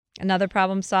 Another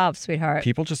problem solved, sweetheart.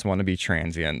 People just want to be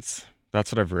transients.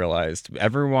 That's what I've realized.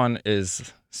 Everyone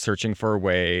is searching for a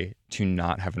way to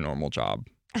not have a normal job.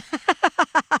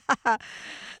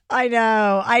 I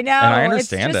know. And I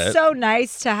understand it's just it. so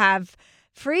nice to have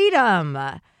freedom,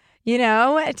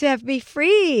 to be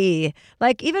free.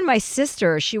 Like even my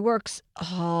sister, she works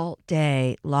all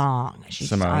day long. She's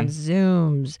Simone. on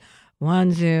Zooms,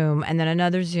 one Zoom and then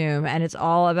another Zoom. And it's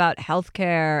all about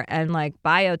healthcare and like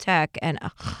biotech. And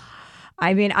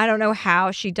I mean, I don't know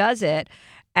how she does it.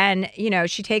 And,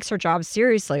 she takes her job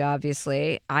seriously,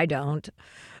 obviously. I don't.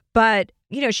 But,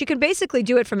 she can basically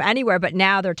do it from anywhere. But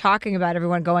now they're talking about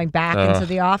everyone going back into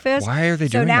the office. Why are they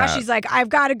So doing now that? she's like, I've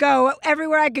got to go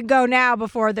everywhere I can go now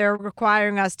before they're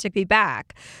requiring us to be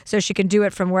back. So she can do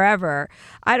it from wherever.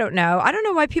 I don't know. I don't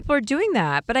know why people are doing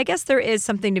that. But I guess there is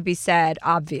something to be said,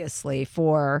 obviously,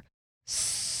 for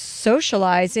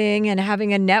socializing and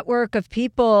having a network of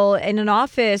people in an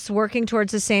office working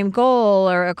towards the same goal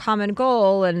or a common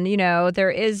goal. And,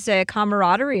 there is a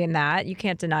camaraderie in that. You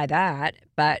can't deny that.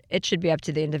 But it should be up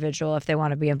to the individual if they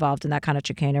want to be involved in that kind of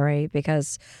chicanery,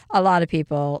 because a lot of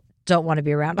people don't want to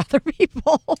be around other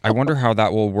people. I wonder how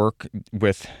that will work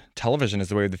with television as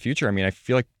the way of the future. I mean, I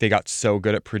feel like they got so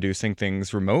good at producing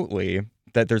things remotely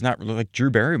that there's not really like Drew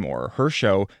Barrymore, her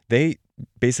show, they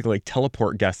basically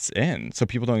teleport guests in so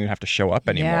people don't even have to show up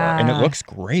anymore. And it looks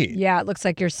great. Yeah, it looks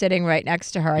like you're sitting right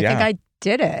next to her. I Yeah. think I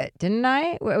did it, didn't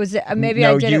I? Was it? Maybe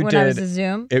No, I did you it when I was did. a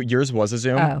Zoom. Yours was a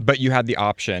Zoom, Oh. but you had the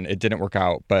option. It didn't work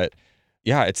out. But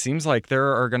yeah, it seems like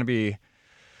there are going to be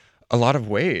a lot of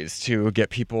ways to get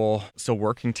people still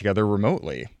working together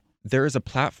remotely. There is a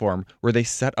platform where they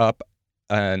set up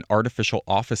an artificial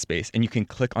office space and you can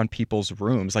click on people's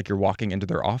rooms like you're walking into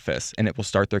their office and it will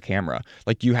start their camera.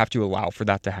 Like you have to allow for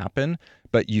that to happen,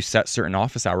 but you set certain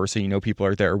office hours so people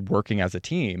are there working as a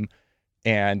team,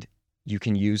 and you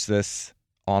can use this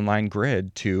online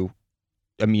grid to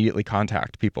immediately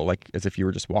contact people like as if you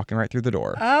were just walking right through the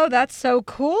door. Oh, that's so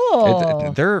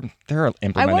cool. They're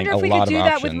implementing I wonder a if we lot could do of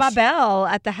that options. with my Belle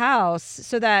at the house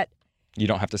so that You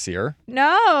don't have to see her?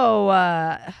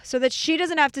 so that she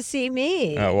doesn't have to see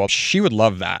me. Oh, well, she would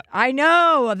love that. I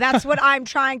know. That's what I'm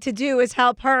trying to do, is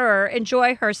help her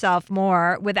enjoy herself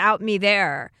more without me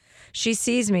there. She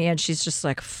sees me and she's just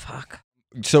like, fuck.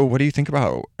 So what do you think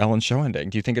about Ellen's show ending?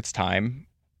 Do you think it's time?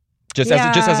 Just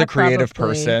as a creative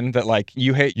probably. person that like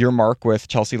you hit your mark with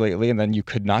Chelsea lately and then you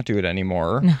could not do it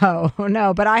anymore.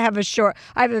 No, but I have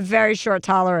a very short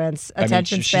tolerance,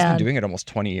 attention she's span. been doing it almost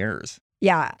 20 years.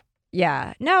 Yeah.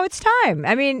 No, it's time.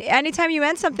 I mean, anytime you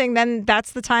end something, then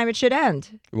that's the time it should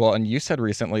end. Well, and you said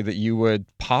recently that you would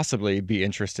possibly be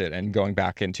interested in going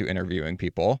back into interviewing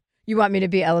people. You want me to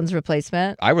be Ellen's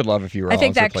replacement? I would love if you were I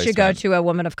think Ellen's that should go replacement. to a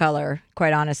woman of color,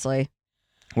 quite honestly.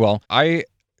 Well, I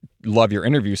love your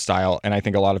interview style, and I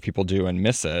think a lot of people do and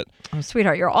miss it. Oh,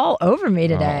 sweetheart, you're all over me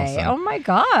today. Oh, Oh my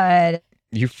God.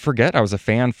 You forget I was a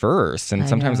fan first, and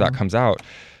sometimes that know. comes out.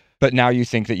 But now you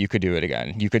think that you could do it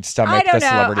again. You could stomach the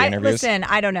celebrity interviews. Listen,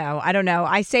 I don't know.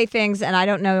 I say things and I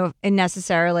don't know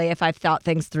necessarily if I've thought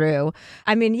things through.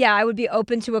 I mean, yeah, I would be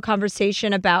open to a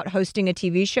conversation about hosting a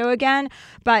TV show again,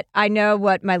 but I know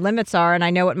what my limits are and I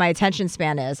know what my attention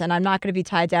span is, and I'm not going to be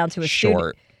tied down to a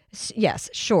short. Yes,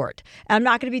 short. And I'm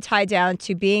not going to be tied down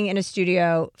to being in a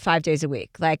studio 5 days a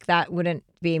week. Like, that wouldn't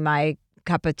be my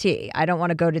cup of tea. I don't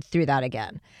want to go through that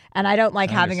again. And I don't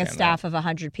like having a staff of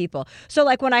 100 people. So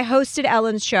like when I hosted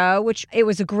Ellen's show, which it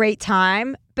was a great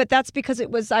time, but that's because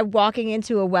it was I walking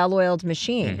into a well-oiled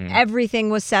machine. Mm-hmm. Everything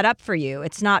was set up for you.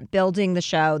 It's not building the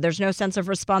show. There's no sense of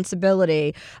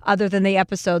responsibility other than the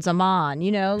episodes I'm on.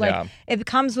 It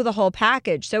comes with a whole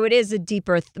package. So it is a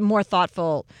deeper, more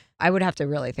thoughtful. I would have to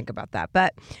really think about that.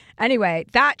 But anyway,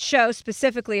 that show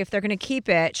specifically, if they're going to keep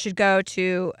it, should go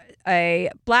to a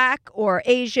Black or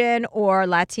Asian or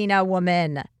Latina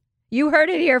woman. You heard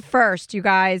it here first, you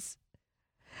guys.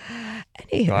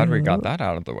 Anywho. Glad we got that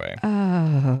out of the way.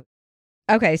 Oh.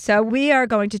 Okay, so we are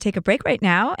going to take a break right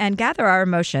now and gather our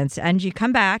emotions. And you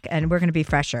come back and we're going to be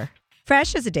fresher.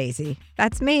 Fresh as a daisy.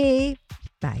 That's me.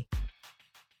 Bye.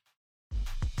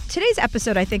 Today's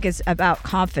episode, I think, is about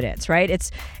confidence, right?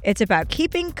 It's about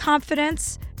keeping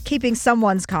confidence, keeping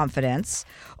someone's confidence,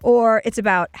 or it's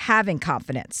about having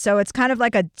confidence. So it's kind of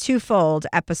like a twofold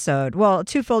episode. Well,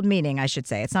 twofold meaning, I should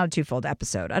say. It's not a twofold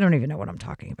episode. I don't even know what I'm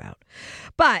talking about.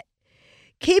 But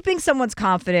keeping someone's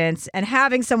confidence and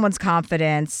having someone's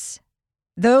confidence,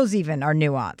 those even are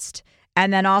nuanced.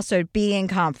 And then also being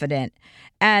confident.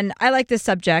 And I like this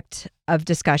subject of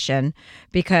discussion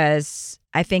because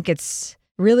I think it's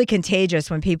really contagious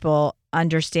when people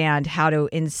understand how to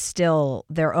instill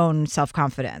their own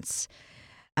self-confidence.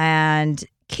 And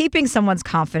keeping someone's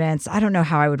confidence, I don't know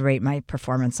how I would rate my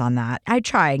performance on that. I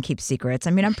try and keep secrets.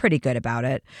 I mean, I'm pretty good about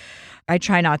it. I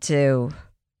try not to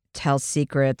tell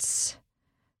secrets,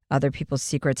 other people's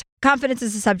secrets. Confidence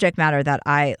is a subject matter that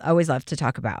I always love to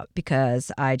talk about because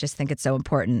I just think it's so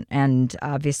important. And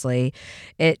obviously,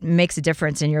 it makes a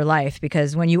difference in your life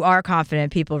because when you are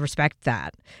confident, people respect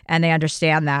that and they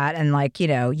understand that. And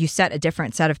you set a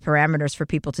different set of parameters for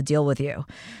people to deal with you.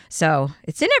 So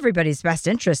it's in everybody's best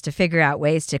interest to figure out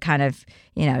ways to kind of,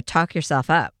 talk yourself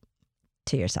up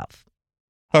to yourself.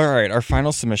 All right. Our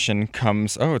final submission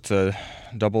comes, it's a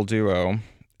double duo.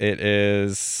 It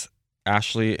is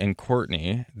Ashley and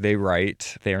Courtney. They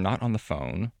write, they are not on the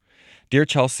phone. Dear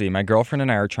Chelsea, my girlfriend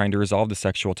and I are trying to resolve the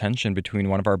sexual tension between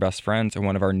one of our best friends and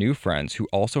one of our new friends who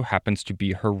also happens to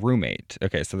be her roommate.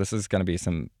 Okay, so this is going to be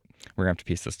we're going to have to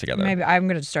piece this together. Maybe I'm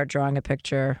going to start drawing a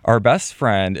picture. Our best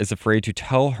friend is afraid to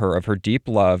tell her of her deep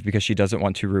love because she doesn't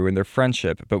want to ruin their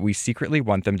friendship, but we secretly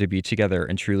want them to be together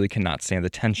and truly cannot stand the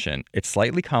tension. It's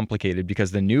slightly complicated because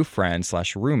the new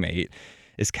friend/roommate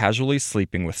is casually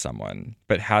sleeping with someone,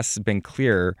 but has been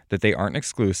clear that they aren't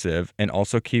exclusive and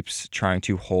also keeps trying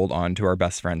to hold on to our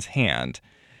best friend's hand.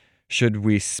 Should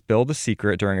we spill the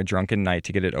secret during a drunken night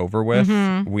to get it over with?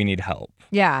 Mm-hmm. We need help.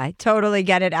 Yeah, I totally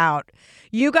get it out.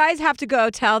 You guys have to go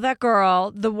tell that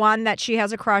girl, the one that she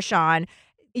has a crush on,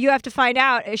 you have to find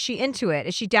out, is she into it?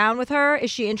 Is she down with her?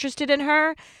 Is she interested in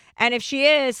her? And if she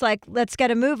is, let's get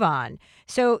a move on.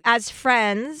 So as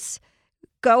friends,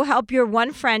 go help your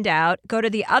one friend out, go to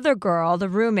the other girl, the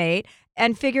roommate,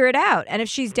 and figure it out. And if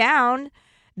she's down,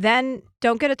 then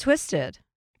don't get it twisted.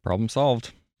 Problem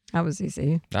solved. That was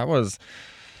easy. That was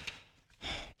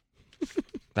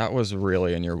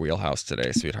really in your wheelhouse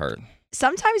today, sweetheart.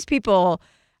 Sometimes people,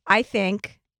 I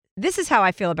think, this is how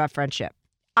I feel about friendship.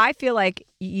 I feel like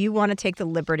you want to take the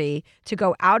liberty to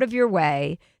go out of your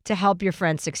way to help your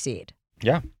friend succeed.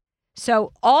 Yeah.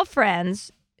 So all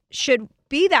friends should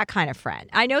be that kind of friend.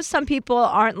 I know some people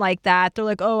aren't like that. They're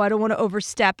like, oh, I don't want to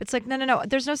overstep. It's like, no.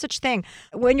 There's no such thing.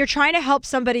 When you're trying to help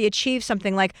somebody achieve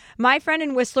something, like my friend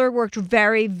in Whistler worked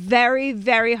very, very,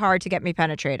 very hard to get me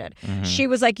penetrated. Mm-hmm. She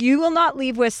was like, you will not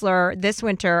leave Whistler this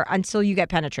winter until you get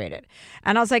penetrated.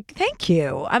 And I was like, thank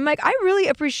you. I'm like, I really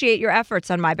appreciate your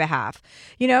efforts on my behalf.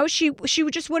 She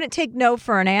just wouldn't take no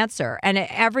for an answer. And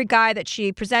every guy that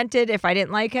she presented, if I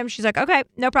didn't like him, she's like, okay,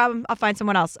 no problem. I'll find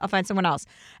someone else.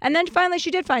 And then finally, she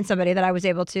did find somebody that I was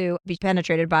able to be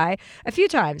penetrated by a few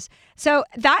times. So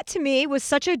that to me was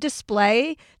such a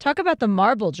display. Talk about the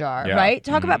marble jar, right?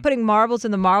 Talk about putting marbles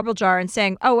in the marble jar and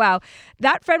saying, oh, wow,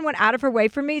 that friend went out of her way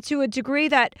for me to a degree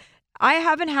that I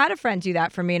haven't had a friend do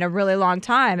that for me in a really long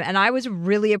time, and I was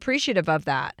really appreciative of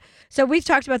that. So we've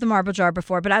talked about the marble jar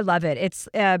before, but I love it. It's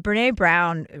Brene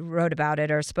Brown wrote about it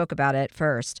or spoke about it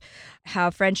first, how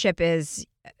friendship is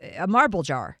a marble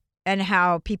jar and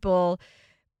how people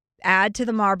add to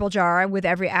the marble jar with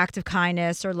every act of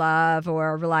kindness or love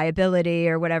or reliability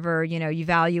or whatever, you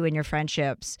value in your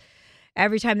friendships.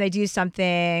 Every time they do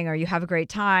something or you have a great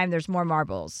time, there's more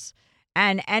marbles.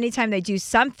 And anytime they do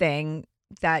something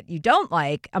that you don't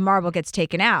like, a marble gets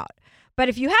taken out. But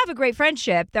if you have a great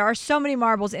friendship, there are so many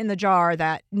marbles in the jar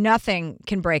that nothing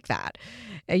can break that.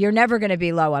 You're never going to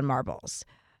be low on marbles.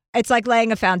 It's like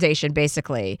laying a foundation,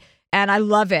 basically. And I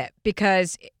love it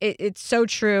because it's so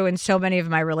true in so many of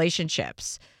my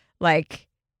relationships. Like,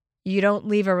 you don't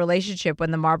leave a relationship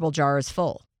when the marble jar is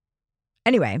full.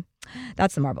 Anyway,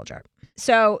 that's the marble jar.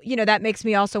 So, that makes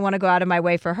me also want to go out of my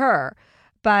way for her.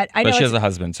 But I know But she has a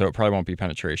husband, so it probably won't be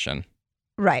penetration.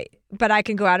 Right. But I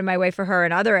can go out of my way for her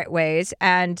in other ways.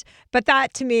 But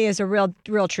that to me is a real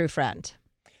true friend.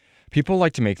 People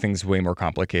like to make things way more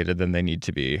complicated than they need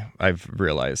to be. I've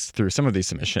realized through some of these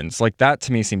submissions. Like, that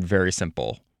to me seemed very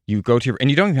simple. You go to and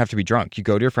you don't even have to be drunk. You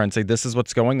go to your friend, say, this is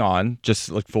what's going on.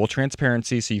 Just like full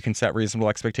transparency so you can set reasonable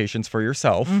expectations for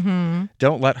yourself. Mm-hmm.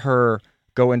 Don't let her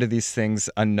go into these things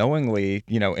unknowingly,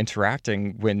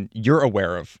 interacting when you're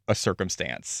aware of a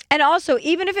circumstance. And also,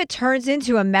 even if it turns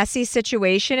into a messy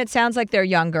situation, it sounds like they're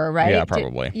younger, right? Yeah,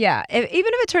 probably. Even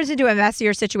if it turns into a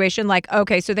messier situation, like,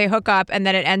 okay, so they hook up and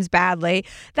then it ends badly.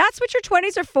 That's what your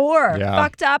 20s are for. Yeah.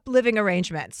 Fucked up living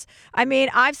arrangements. I mean,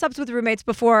 I've slept with roommates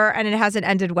before and it hasn't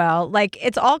ended well. Like,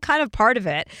 it's all kind of part of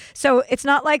it. So it's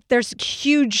not like there's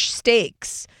huge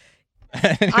stakes.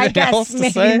 I guess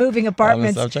maybe moving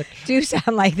apartments do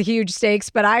sound like the huge stakes,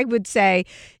 but I would say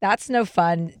that's no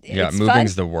fun. Yeah,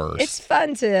 moving's the worst. It's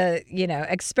fun to,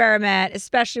 experiment,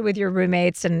 especially with your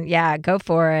roommates, and go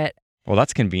for it. Well,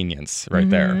 that's convenience right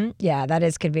there. Yeah, that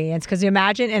is convenience. Because you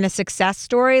imagine in a success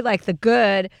story, like the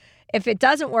good, if it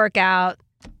doesn't work out,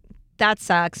 that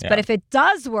sucks. Yeah. But if it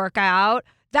does work out,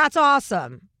 that's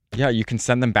awesome. Yeah, you can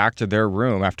send them back to their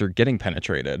room after getting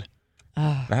penetrated.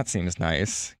 That seems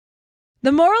nice.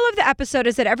 The moral of the episode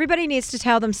is that everybody needs to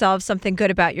tell themselves something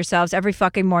good about yourselves every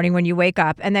fucking morning when you wake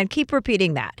up, and then keep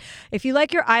repeating that. If you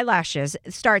like your eyelashes,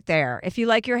 start there. If you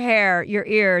like your hair, your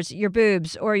ears, your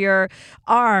boobs, or your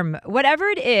arm, whatever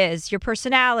it is, your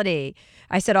personality.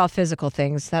 I said all physical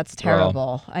things. That's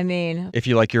terrible. Well, I mean, if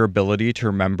you like your ability to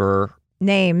remember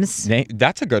names.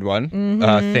 That's a good one.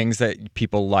 Mm-hmm. Things that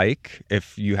people like,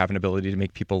 if you have an ability to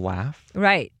make people laugh.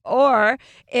 Right. Or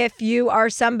if you are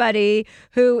somebody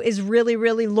who is really,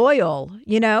 really loyal,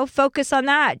 focus on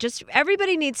that. Just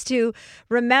everybody needs to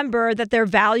remember that they're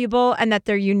valuable and that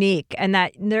they're unique and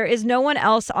that there is no one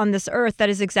else on this earth that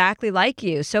is exactly like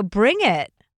you. So bring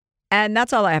it. And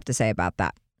that's all I have to say about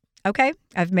that. Okay,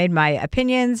 I've made my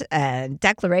opinions and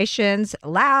declarations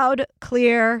loud,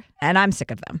 clear, and I'm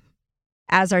sick of them.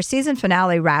 As our season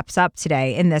finale wraps up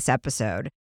today in this episode,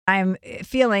 I'm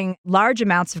feeling large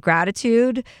amounts of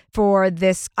gratitude for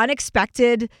this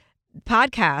unexpected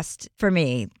podcast for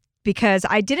me, because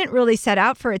I didn't really set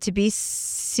out for it to be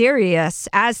serious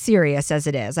as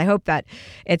it is. I hope that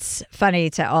it's funny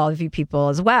to all of you people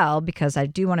as well, because I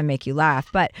do want to make you laugh.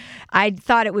 But I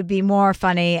thought it would be more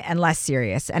funny and less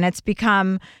serious, and it's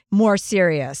become more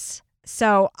serious.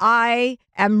 So I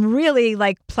am really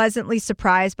pleasantly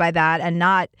surprised by that and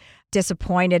not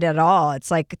disappointed at all.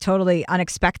 It's totally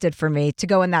unexpected for me to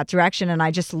go in that direction. And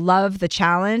I just love the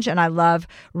challenge, and I love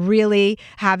really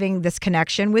having this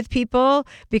connection with people,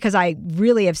 because I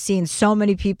really have seen so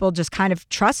many people just kind of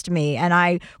trust me. And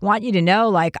I want you to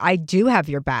know, I do have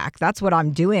your back. That's what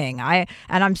I'm doing. And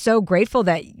I'm so grateful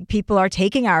that people are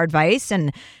taking our advice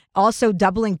and also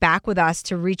doubling back with us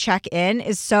to recheck in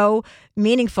is so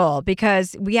meaningful,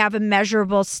 because we have a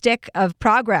measurable stick of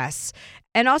progress.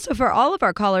 And also for all of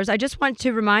our callers, I just want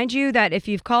to remind you that if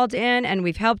you've called in and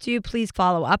we've helped you, please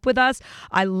follow up with us.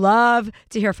 I love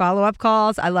to hear follow-up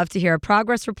calls. I love to hear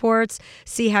progress reports,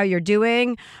 see how you're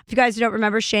doing. If you guys don't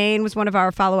remember, Shane was one of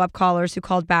our follow-up callers who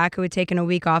called back, who had taken a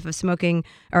week off of smoking,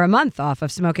 or a month off of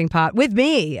smoking pot with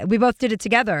me. We both did it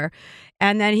together.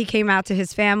 And then he came out to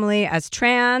his family as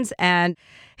trans, and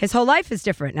his whole life is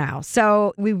different now.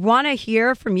 So we want to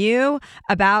hear from you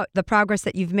about the progress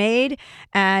that you've made.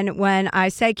 And when I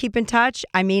say keep in touch,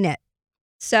 I mean it.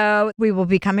 So we will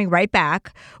be coming right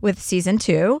back with season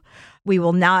 2. We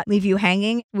will not leave you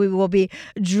hanging. We will be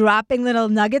dropping little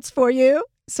nuggets for you.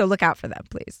 So look out for them,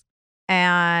 please.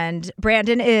 And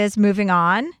Brandon is moving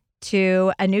on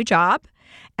to a new job.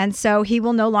 And so he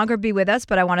will no longer be with us,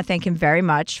 but I want to thank him very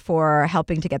much for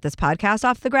helping to get this podcast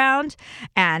off the ground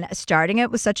and starting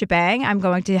it with such a bang. I'm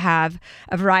going to have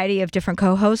a variety of different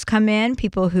co-hosts come in,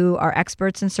 people who are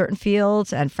experts in certain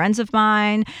fields and friends of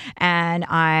mine. And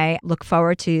I look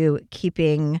forward to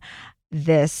keeping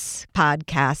this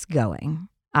podcast going.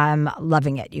 I'm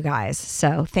loving it, you guys.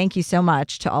 So thank you so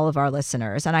much to all of our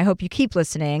listeners. And I hope you keep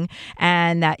listening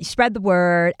and that you spread the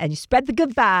word and you spread the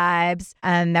good vibes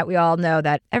and that we all know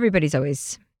that everybody's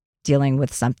always dealing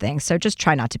with something. So just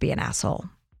try not to be an asshole.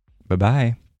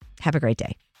 Bye-bye. Have a great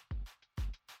day.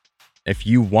 If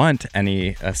you want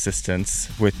any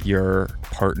assistance with your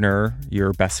partner,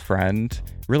 your best friend,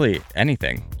 really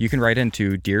anything, you can write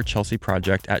into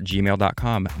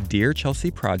dearchelseaproject@gmail.com.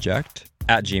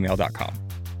 dearchelseaproject@gmail.com.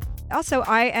 Also,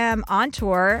 I am on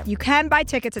tour. You can buy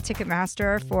tickets at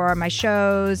Ticketmaster for my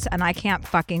shows, and I can't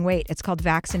fucking wait. It's called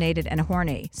Vaccinated and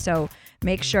Horny. So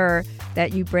make sure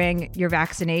that you bring your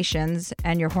vaccinations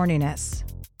and your horniness,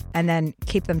 and then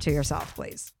keep them to yourself,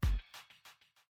 please.